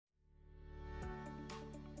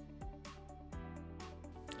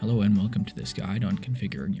Hello and welcome to this guide on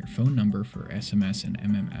configuring your phone number for SMS and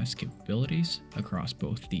MMS capabilities across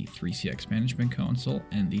both the 3CX Management Console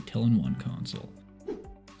and the Till-in-One console.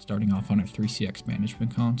 Starting off on our 3CX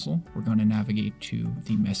Management Console, we're going to navigate to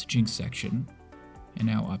the messaging section and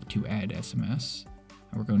now up to Add SMS.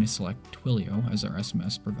 And we're going to select Twilio as our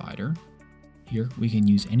SMS provider. Here we can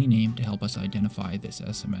use any name to help us identify this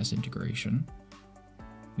SMS integration.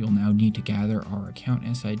 We will now need to gather our account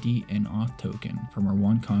SID and auth token from our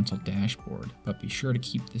One Console dashboard, but be sure to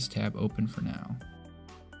keep this tab open for now.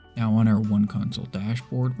 Now on our One Console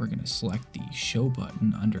dashboard, we're going to select the Show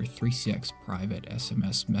button under 3CX Private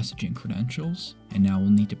SMS Messaging Credentials, and now we'll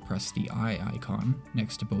need to press the eye icon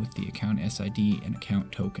next to both the account SID and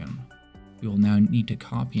account token. We will now need to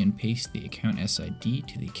copy and paste the account SID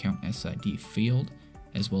to the account SID field,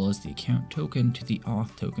 as well as the account token to the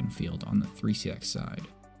auth token field on the 3CX side.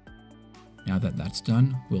 Now that that's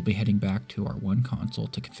done, we'll be heading back to our One Console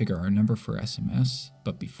to configure our number for SMS,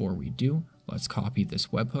 but before we do, let's copy this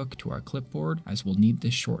webhook to our clipboard as we'll need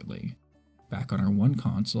this shortly. Back on our One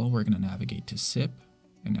Console, we're going to navigate to SIP,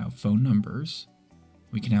 and now Phone Numbers.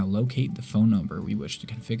 We can now locate the phone number we wish to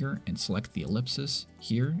configure and select the ellipsis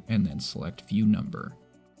here and then select View Number.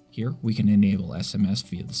 Here we can enable SMS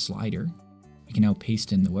via the slider. We can now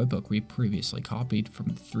paste in the webhook we previously copied from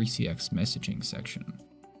the 3CX messaging section.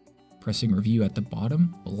 Pressing review at the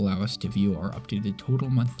bottom will allow us to view our updated total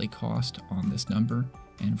monthly cost on this number,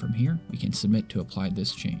 and from here we can submit to apply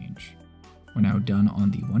this change. We're now done on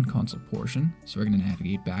the One Console portion, so we're going to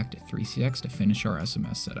navigate back to 3CX to finish our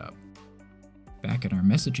SMS setup. Back in our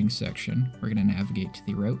messaging section, we're going to navigate to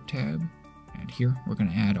the Route tab, and here we're going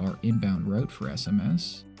to add our inbound route for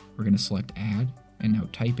SMS. We're going to select Add, and now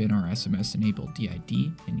type in our SMS enabled DID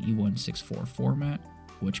in E164 format,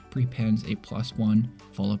 which prepends a +1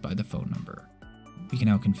 followed by the phone number. We can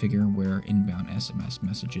now configure where inbound SMS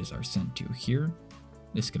messages are sent to here.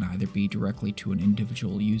 This can either be directly to an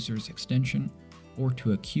individual user's extension or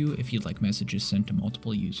to a queue if you'd like messages sent to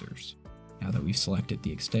multiple users. Now that we've selected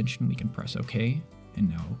the extension, we can press OK, and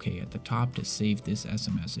now OK at the top to save this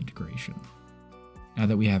SMS integration. Now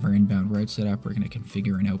that we have our inbound route set up, we're going to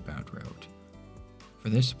configure an outbound route. For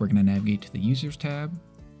this, we're going to navigate to the Users tab,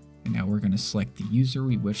 and now we're going to select the user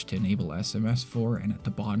we wish to enable SMS for, and at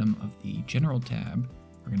the bottom of the General tab,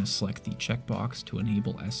 we're going to select the checkbox to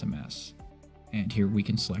enable SMS. And here we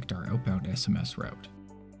can select our outbound SMS route.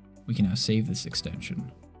 We can now save this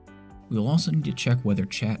extension. We will also need to check whether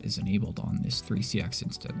chat is enabled on this 3CX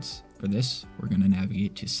instance. For this, we're going to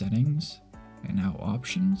navigate to Settings, and now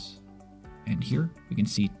Options, and here we can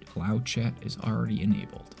see Allow Chat is already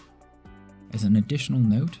enabled. As an additional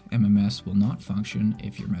note, MMS will not function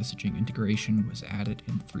if your messaging integration was added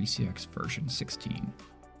in 3CX version 16.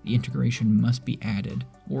 The integration must be added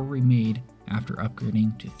or remade after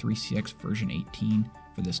upgrading to 3CX version 18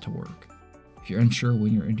 for this to work. If you're unsure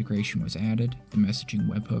when your integration was added, the messaging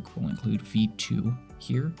webhook will include V2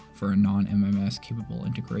 here for a non-MMS capable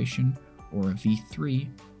integration, or a V3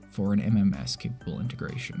 for an MMS capable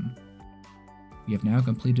integration. We have now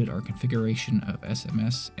completed our configuration of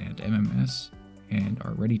SMS and MMS and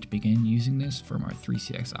are ready to begin using this from our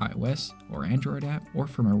 3CX iOS or Android app, or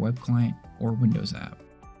from our web client or Windows app.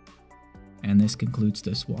 And this concludes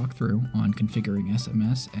this walkthrough on configuring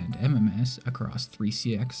SMS and MMS across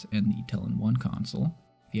 3CX and the Till-in-One console.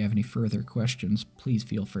 If you have any further questions, please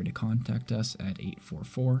feel free to contact us at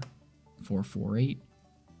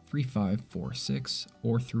 844-448-3546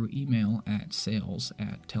 or through email at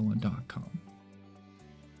sales@tillin.com.